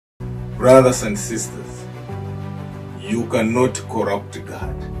Brothers and sisters, you cannot corrupt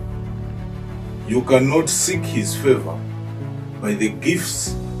God. You cannot seek His favor by the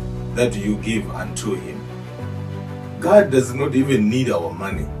gifts that you give unto Him. God does not even need our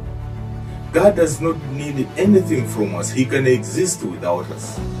money. God does not need anything from us. He can exist without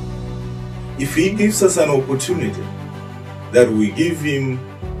us. If He gives us an opportunity that we give Him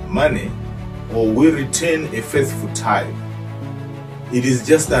money or we return a faithful tithe, it is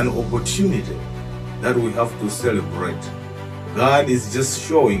just an opportunity that we have to celebrate. God is just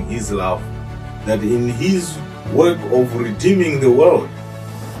showing His love, that in His work of redeeming the world,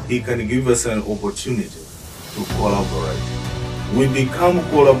 He can give us an opportunity to collaborate. We become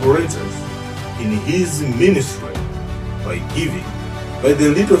collaborators in His ministry by giving, by the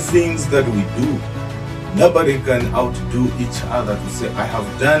little things that we do. Nobody can outdo each other to say, I have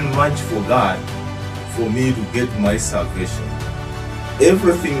done much for God for me to get my salvation.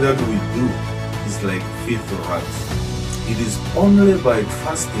 Everything that we do is like filthy rags. It is only by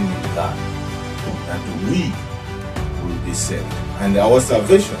trusting in God that we will be saved. And our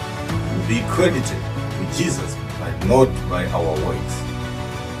salvation will be credited to Jesus, but not by our works.